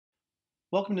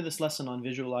Welcome to this lesson on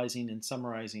visualizing and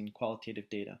summarizing qualitative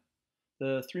data.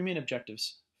 The three main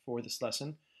objectives for this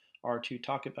lesson are to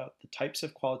talk about the types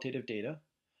of qualitative data,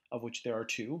 of which there are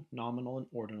two, nominal and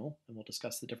ordinal, and we'll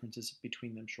discuss the differences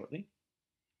between them shortly.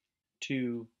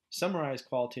 To summarize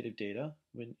qualitative data,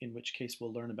 in which case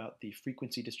we'll learn about the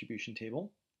frequency distribution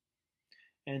table,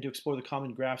 and to explore the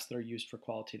common graphs that are used for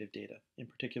qualitative data, in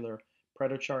particular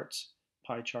Pareto charts,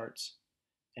 pie charts,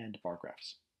 and bar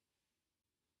graphs.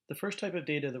 The first type of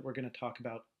data that we're going to talk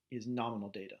about is nominal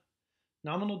data.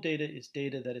 Nominal data is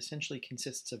data that essentially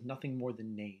consists of nothing more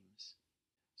than names.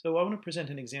 So I want to present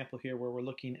an example here where we're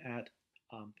looking at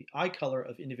the eye color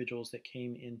of individuals that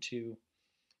came into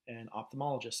an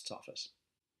ophthalmologist's office.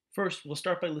 First, we'll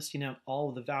start by listing out all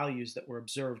of the values that were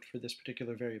observed for this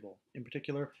particular variable. In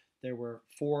particular, there were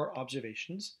 4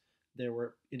 observations. There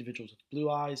were individuals with blue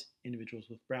eyes, individuals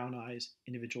with brown eyes,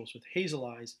 individuals with hazel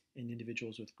eyes, and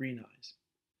individuals with green eyes.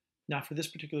 Now for this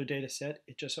particular data set,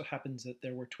 it just so happens that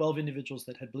there were 12 individuals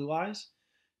that had blue eyes,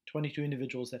 22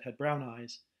 individuals that had brown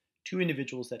eyes, 2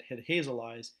 individuals that had hazel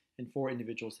eyes, and 4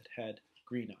 individuals that had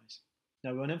green eyes.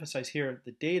 Now we want to emphasize here,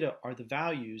 the data are the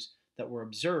values that were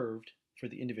observed for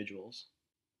the individuals,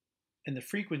 and the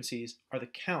frequencies are the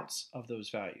counts of those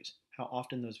values, how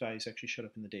often those values actually showed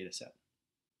up in the data set.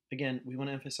 Again, we want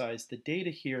to emphasize the data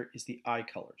here is the eye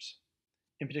colors.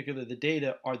 In particular, the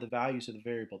data are the values of the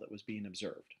variable that was being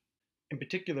observed. In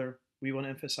particular, we want to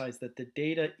emphasize that the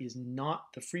data is not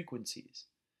the frequencies.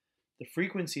 The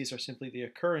frequencies are simply the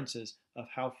occurrences of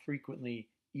how frequently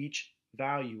each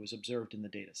value was observed in the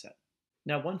data set.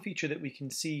 Now, one feature that we can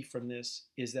see from this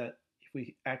is that if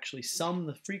we actually sum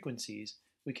the frequencies,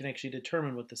 we can actually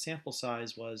determine what the sample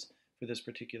size was for this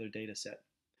particular data set.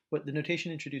 What the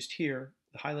notation introduced here,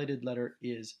 the highlighted letter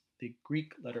is the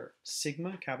Greek letter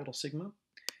sigma, capital sigma,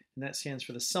 and that stands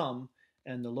for the sum,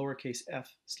 and the lowercase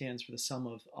f stands for the sum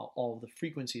of all of the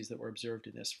frequencies that were observed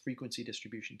in this frequency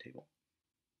distribution table.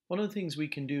 One of the things we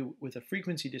can do with a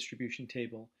frequency distribution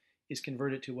table is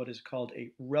convert it to what is called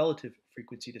a relative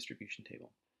frequency distribution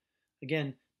table.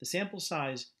 Again, the sample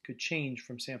size could change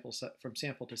from sample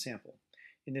to sample.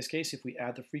 In this case, if we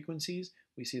add the frequencies,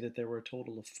 we see that there were a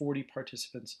total of 40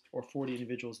 participants or 40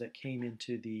 individuals that came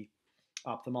into the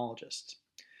ophthalmologist.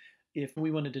 If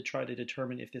we wanted to try to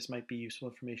determine if this might be useful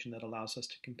information that allows us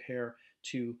to compare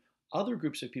to other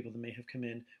groups of people that may have come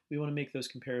in, we want to make those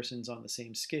comparisons on the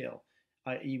same scale,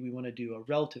 i.e. we want to do a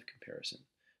relative comparison.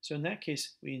 So in that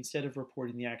case, we instead of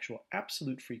reporting the actual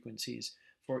absolute frequencies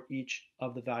for each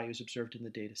of the values observed in the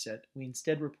data set, we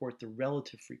instead report the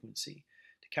relative frequency.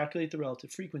 To calculate the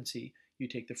relative frequency, you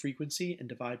take the frequency and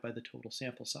divide by the total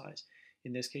sample size.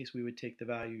 In this case, we would take the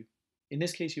value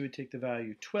you would take the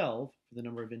value 12 for the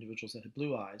number of individuals that had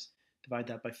blue eyes, divide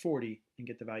that by 40, and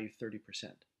get the value 30%.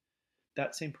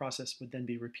 That same process would then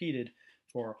be repeated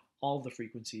for all the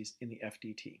frequencies in the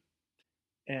FDT.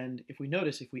 And if we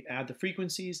notice, if we add the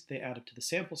frequencies, they add up to the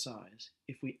sample size.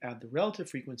 If we add the relative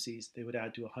frequencies, they would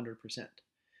add to 100%.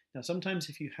 Now sometimes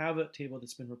if you have a table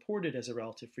that's been reported as a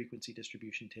relative frequency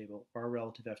distribution table or a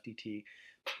relative FDT,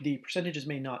 the percentages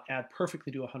may not add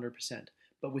perfectly to 100%,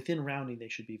 but within rounding they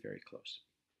should be very close.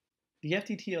 The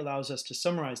FDT allows us to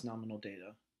summarize nominal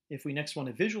data. If we next want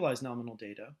to visualize nominal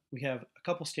data, we have a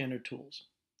couple standard tools.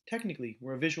 Technically,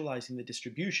 we're visualizing the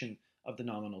distribution of the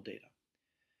nominal data.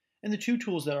 And the two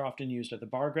tools that are often used are the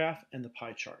bar graph and the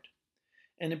pie chart.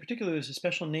 And in particular, there's a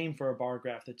special name for a bar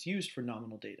graph that's used for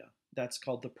nominal data. That's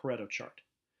called the Pareto chart.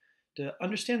 To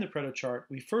understand the Pareto chart,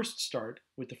 we first start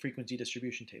with the frequency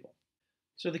distribution table.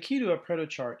 So the key to a Pareto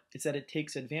chart is that it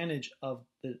takes advantage of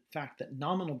the fact that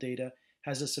nominal data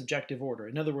has a subjective order.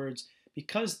 In other words,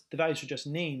 because the values are just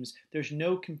names, there's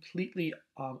no completely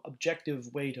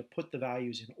objective way to put the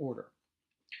values in order.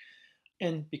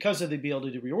 And because of the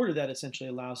ability to reorder, that essentially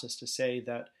allows us to say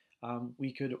that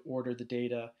we could order the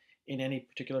data in any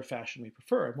particular fashion we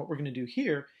prefer. And what we're going to do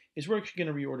here is we're actually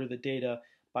going to reorder the data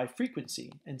by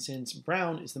frequency. And since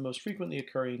brown is the most frequently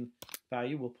occurring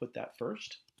value, we'll put that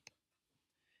first.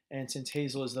 And since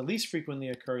hazel is the least frequently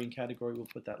occurring category, we'll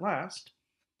put that last.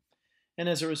 And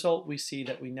as a result, we see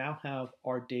that we now have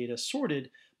our data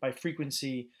sorted by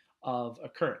frequency of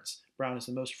occurrence. Brown is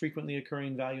the most frequently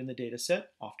occurring value in the data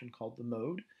set, often called the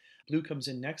mode. Blue comes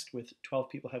in next with 12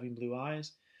 people having blue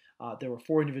eyes. There were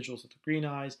 4 individuals with green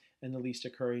eyes, and the least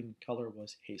occurring color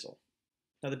was hazel.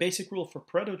 Now the basic rule for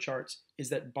Pareto charts is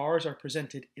that bars are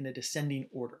presented in a descending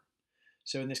order.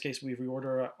 So in this case, we've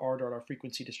reordered our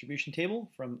frequency distribution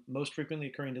table from most frequently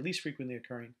occurring to least frequently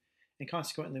occurring, and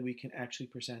consequently we can actually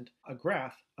present a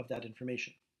graph of that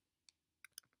information.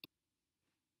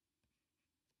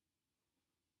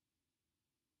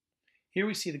 Here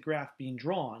we see the graph being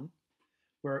drawn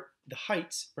where the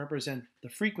heights represent the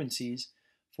frequencies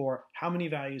for how many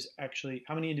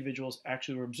individuals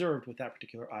actually were observed with that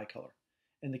particular eye color.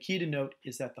 And the key to note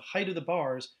is that the height of the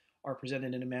bars are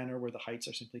presented in a manner where the heights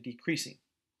are simply decreasing.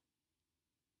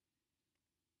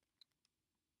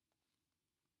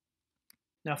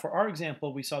 Now for our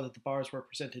example, we saw that the bars were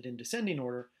presented in descending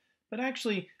order, but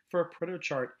actually for a Pareto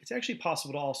chart, it's actually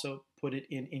possible to also put it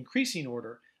in increasing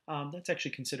order. That's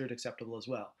actually considered acceptable as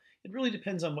well. It really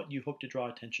depends on what you hope to draw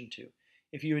attention to.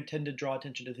 If you intend to draw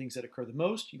attention to things that occur the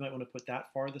most, you might want to put that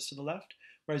farthest to the left,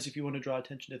 whereas if you want to draw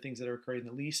attention to things that are occurring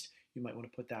the least, you might want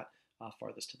to put that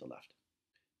farthest to the left.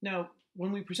 Now,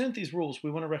 when we present these rules,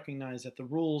 we want to recognize that the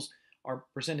rules are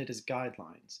presented as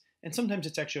guidelines, and sometimes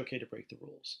it's actually okay to break the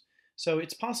rules. So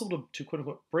it's possible to quote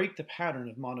unquote break the pattern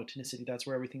of monotonicity. That's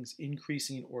where everything's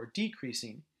increasing or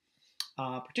decreasing,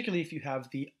 particularly if you have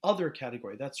the other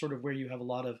category. That's sort of where you have a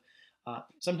lot of,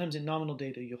 sometimes in nominal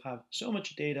data, you'll have so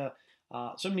much data,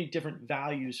 so many different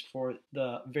values for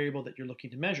the variable that you're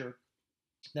looking to measure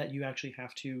that you actually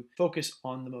have to focus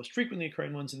on the most frequently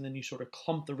occurring ones, and then you sort of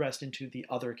clump the rest into the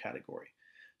other category.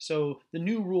 So the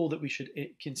new rule that we should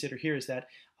consider here is that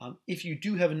if you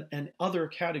do have an other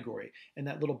category, and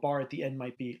that little bar at the end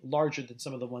might be larger than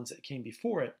some of the ones that came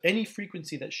before it, any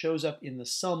frequency that shows up in the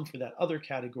sum for that other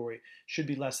category should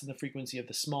be less than the frequency of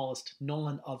the smallest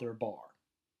non-other bar.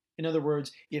 In other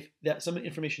words, if some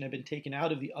information had been taken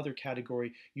out of the other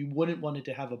category, you wouldn't want it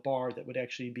to have a bar that would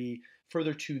actually be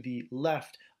further to the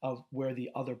left of where the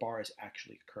other bar is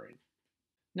actually occurring.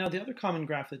 Now, the other common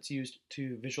graph that's used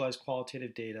to visualize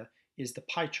qualitative data is the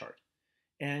pie chart.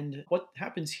 And what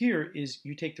happens here is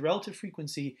you take the relative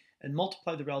frequency and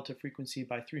multiply the relative frequency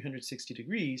by 360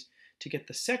 degrees to get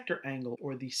the sector angle,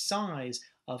 or the size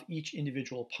of each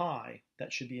individual pie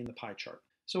that should be in the pie chart.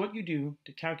 So what you do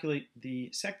to calculate the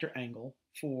sector angle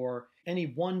for any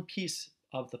one piece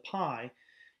of the pie,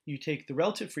 you take the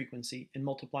relative frequency and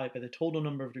multiply it by the total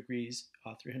number of degrees,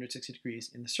 360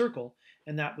 degrees in the circle,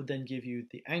 and that would then give you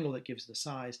the angle that gives the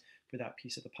size for that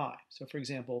piece of the pie. So for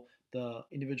example, the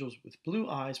individuals with blue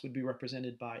eyes would be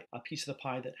represented by a piece of the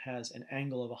pie that has an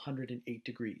angle of 108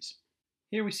 degrees.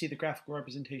 Here we see the graphical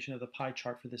representation of the pie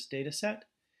chart for this data set.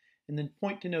 And then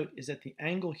point to note is that the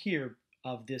angle here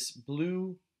of this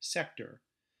blue sector,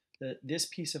 this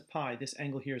piece of pie, this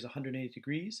angle here is 180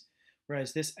 degrees,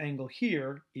 whereas this angle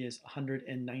here is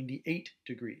 198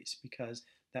 degrees because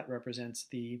that represents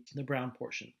the brown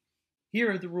portion.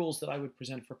 Here are the rules that I would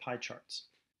present for pie charts.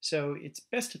 So it's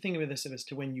best to think of this as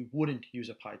to when you wouldn't use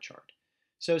a pie chart.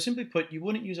 So simply put, you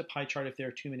wouldn't use a pie chart if there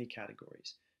are too many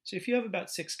categories. So if you have about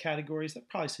 6 categories, that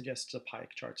probably suggests a pie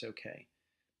chart's okay.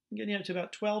 Getting up to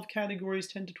about 12 categories,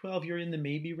 10 to 12, you're in the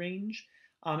maybe range.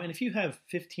 And if you have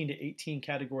 15 to 18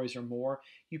 categories or more,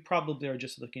 you probably are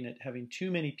just looking at having too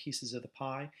many pieces of the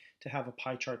pie to have a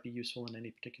pie chart be useful in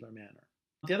any particular manner.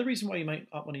 The other reason why you might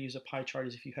not want to use a pie chart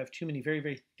is if you have too many very,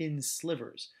 very thin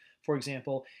slivers. For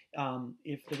example,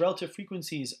 if the relative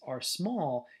frequencies are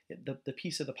small, the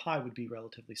piece of the pie would be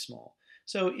relatively small.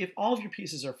 So if all of your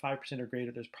pieces are 5% or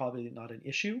greater, there's probably not an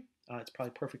issue. It's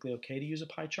probably perfectly okay to use a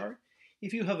pie chart.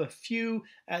 If you have a few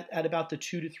at about the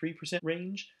 2 to 3%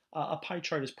 range, a pie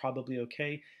chart is probably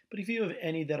okay. But if you have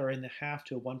any that are in the 0.5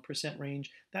 to 1% range,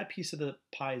 that piece of the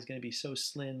pie is going to be so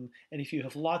slim. And if you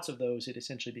have lots of those, it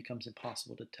essentially becomes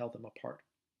impossible to tell them apart.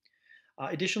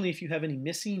 Additionally, if you have any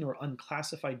missing or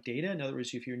unclassified data, in other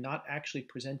words, if you're not actually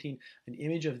presenting an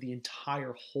image of the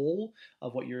entire whole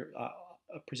of what you're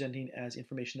presenting as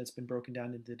information that's been broken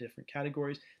down into different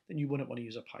categories, then you wouldn't want to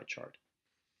use a pie chart.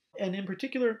 And in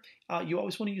particular, you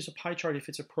always want to use a pie chart if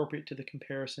it's appropriate to the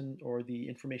comparison or the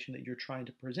information that you're trying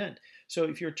to present. So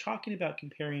if you're talking about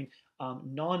comparing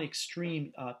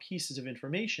non-extreme pieces of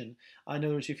information, in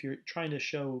other words, if you're trying to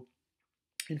show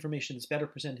information that's better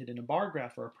presented in a bar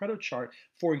graph or a Pareto chart,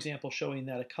 for example, showing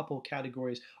that a couple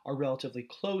categories are relatively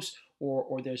close,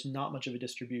 or there's not much of a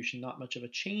distribution, not much of a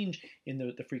change in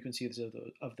the frequencies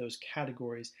of those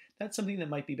categories, that's something that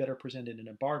might be better presented in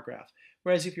a bar graph.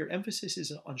 Whereas if your emphasis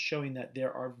is on showing that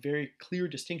there are very clear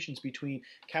distinctions between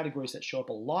categories that show up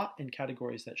a lot and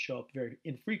categories that show up very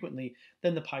infrequently,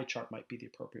 then the pie chart might be the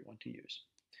appropriate one to use.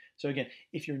 So again,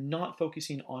 if you're not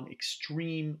focusing on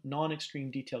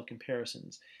non-extreme detailed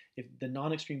comparisons, if the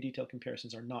non-extreme detailed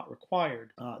comparisons are not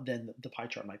required, then the pie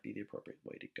chart might be the appropriate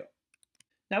way to go.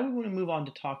 Now we want to move on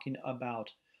to talking about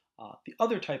the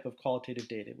other type of qualitative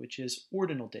data, which is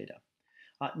ordinal data.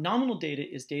 Nominal data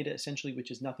is data essentially which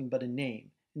is nothing but a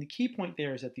name. And the key point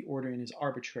there is that the ordering is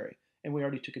arbitrary. And we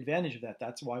already took advantage of that.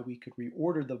 That's why we could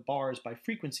reorder the bars by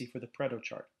frequency for the Pareto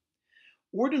chart.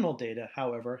 Ordinal data,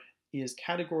 however, is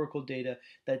categorical data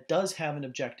that does have an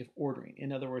objective ordering.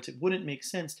 In other words, it wouldn't make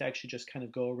sense to actually just kind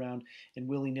of go around and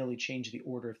willy-nilly change the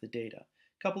order of the data.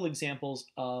 A couple examples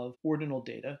of ordinal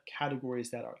data, categories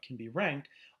that can be ranked,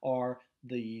 are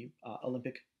the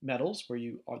Olympic medals, where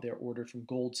they're ordered from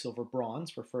gold, silver, bronze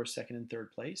for first, second, and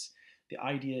third place. The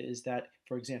idea is that,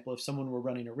 for example, if someone were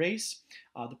running a race,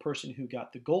 the person who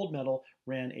got the gold medal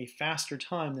ran a faster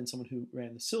time than someone who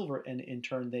ran the silver, and in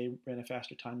turn they ran a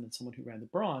faster time than someone who ran the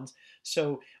bronze.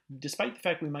 So despite the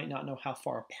fact we might not know how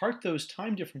far apart those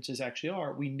time differences actually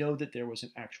are, we know that there was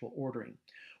an actual ordering.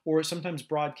 Or sometimes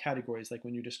broad categories, like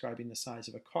when you're describing the size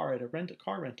of a car at a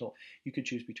car rental, you could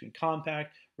choose between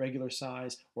compact, regular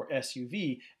size, or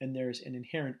SUV, and there's an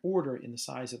inherent order in the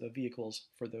size of the vehicles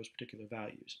for those particular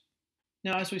values.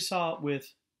 Now, as we saw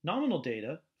with nominal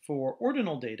data, for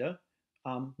ordinal data,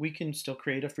 we can still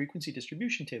create a frequency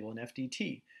distribution table, an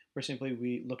FDT, where simply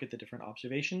we look at the different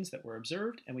observations that were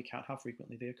observed and we count how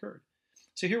frequently they occurred.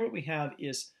 So here what we have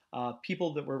is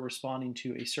people that were responding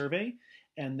to a survey,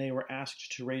 and they were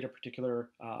asked to rate a particular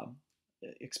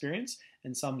experience,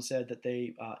 and some said that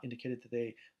they indicated that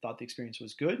they thought the experience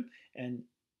was good, and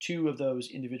 2 of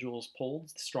those individuals polled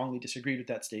strongly disagreed with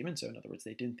that statement. So in other words,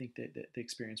 they didn't think that the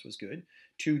experience was good.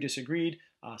 2 disagreed,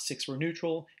 6 were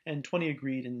neutral, and 20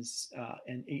 agreed,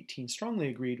 and 18 strongly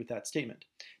agreed with that statement.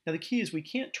 Now the key is we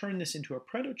can't turn this into a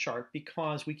Pareto chart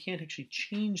because we can't actually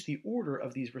change the order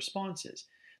of these responses.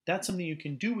 That's something you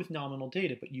can do with nominal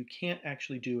data, but you can't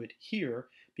actually do it here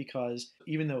because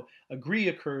even though agree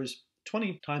occurs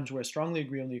 20 times, whereas strongly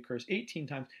agree only occurs 18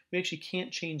 times, we actually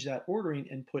can't change that ordering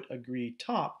and put agree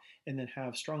top and then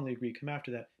have strongly agree come after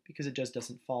that because it just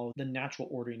doesn't follow the natural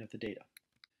ordering of the data.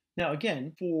 Now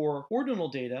again, for ordinal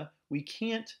data, we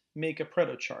can't make a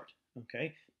Pareto chart,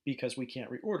 okay, because we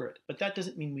can't reorder it. But that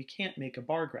doesn't mean we can't make a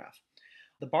bar graph.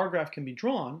 The bar graph can be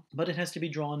drawn, but it has to be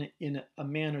drawn in a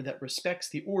manner that respects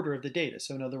the order of the data.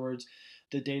 So in other words,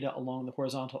 the data along the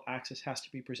horizontal axis has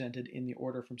to be presented in the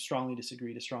order from strongly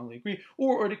disagree to strongly agree,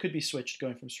 or it could be switched,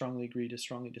 going from strongly agree to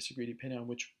strongly disagree, depending on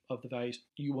which of the values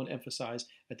you want to emphasize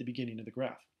at the beginning of the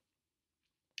graph.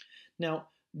 Now,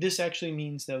 this actually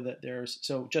means, though, that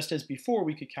so just as before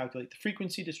we could calculate the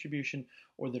frequency distribution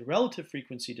or the relative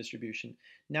frequency distribution,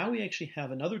 now we actually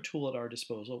have another tool at our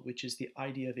disposal, which is the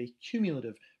idea of a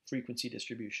cumulative frequency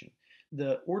distribution.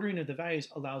 The ordering of the values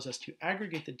allows us to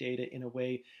aggregate the data in a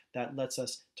way that lets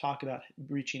us talk about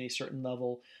reaching a certain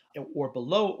level or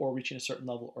below, or reaching a certain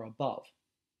level or above.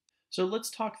 So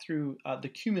let's talk through the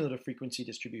cumulative frequency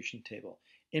distribution table,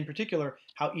 in particular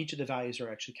how each of the values are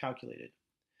actually calculated.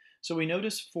 So we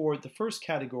notice for the first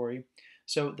category,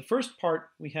 so the first part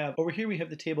we have, over here we have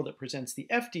the table that presents the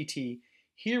FDT,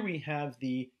 here we have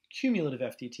the cumulative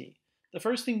FDT. The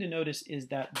first thing to notice is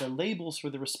that the labels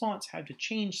for the response have to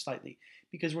change slightly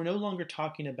because we're no longer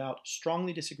talking about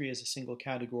strongly disagree as a single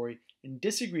category and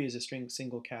disagree as a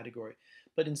single category,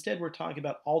 but instead we're talking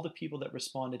about all the people that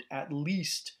responded at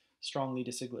least strongly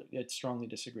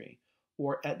disagree,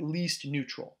 or at least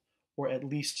neutral, or at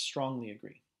least strongly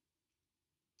agree.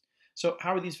 So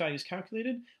how are these values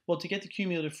calculated? Well, to get the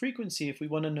cumulative frequency, if we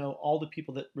want to know all the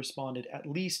people that responded at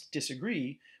least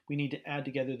disagree, we need to add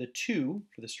together the 2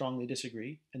 for the strongly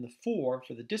disagree and the 4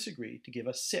 for the disagree to give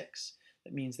us 6.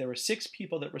 That means there were 6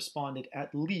 people that responded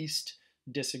at least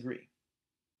disagree.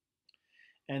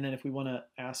 And then if we want to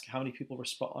ask how many people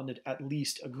responded at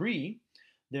least agree,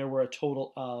 there were a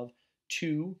total of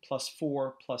 2 plus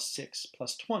 4 plus 6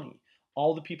 plus 20.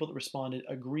 All the people that responded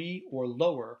agree or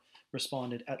lower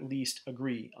responded at least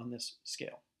agree on this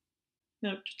scale.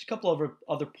 Now, just a couple of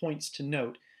other points to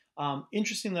note.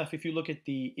 Interesting enough, if you look at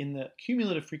in the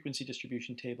cumulative frequency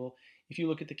distribution table, if you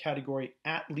look at the category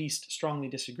at least strongly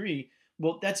disagree,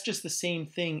 well, that's just the same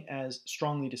thing as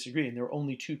strongly disagree, and there were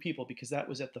only 2 people because that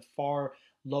was at the far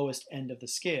lowest end of the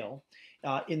scale.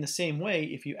 In the same way,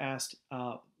 if you asked,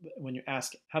 when you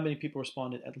ask how many people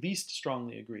responded at least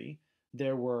strongly agree,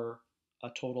 there were a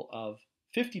total of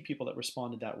 50 people that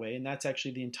responded that way, and that's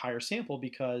actually the entire sample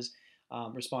because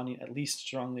responding at least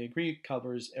strongly agree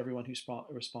covers everyone who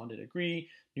responded agree,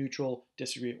 neutral,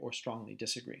 disagree, or strongly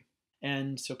disagree.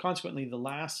 And so consequently, the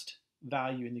last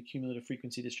value in the cumulative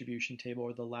frequency distribution table,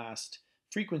 or the last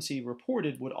frequency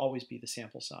reported, would always be the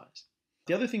sample size.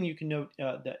 The other thing you can note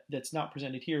that's not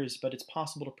presented here is, but it's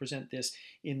possible to present this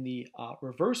in the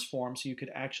reverse form, so you could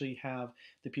actually have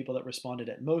the people that responded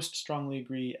at most strongly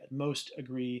agree,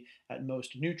 at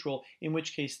most neutral, in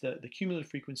which case the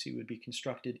cumulative frequency would be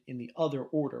constructed in the other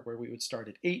order, where we would start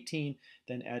at 18,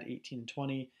 then add 18 and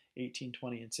 20, 18,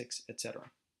 20, and 6,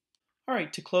 etc. All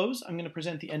right, to close, I'm going to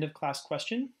present the end of class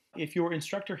question. If your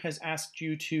instructor has asked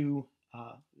you to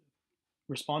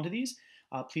respond to these,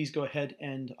 please go ahead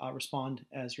and respond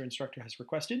as your instructor has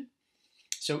requested.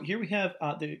 So here we have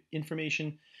the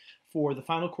information for the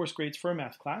final course grades for a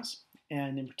math class.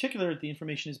 And in particular, the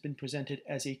information has been presented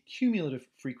as a cumulative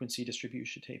frequency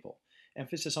distribution table.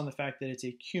 Emphasis on the fact that it's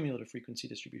a cumulative frequency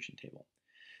distribution table.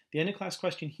 The end of class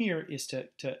question here is to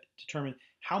determine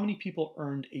how many people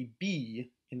earned a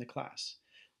B in the class.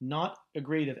 Not a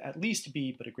grade of at least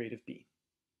B, but a grade of B.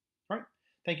 All right.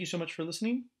 Thank you so much for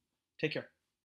listening. Take care.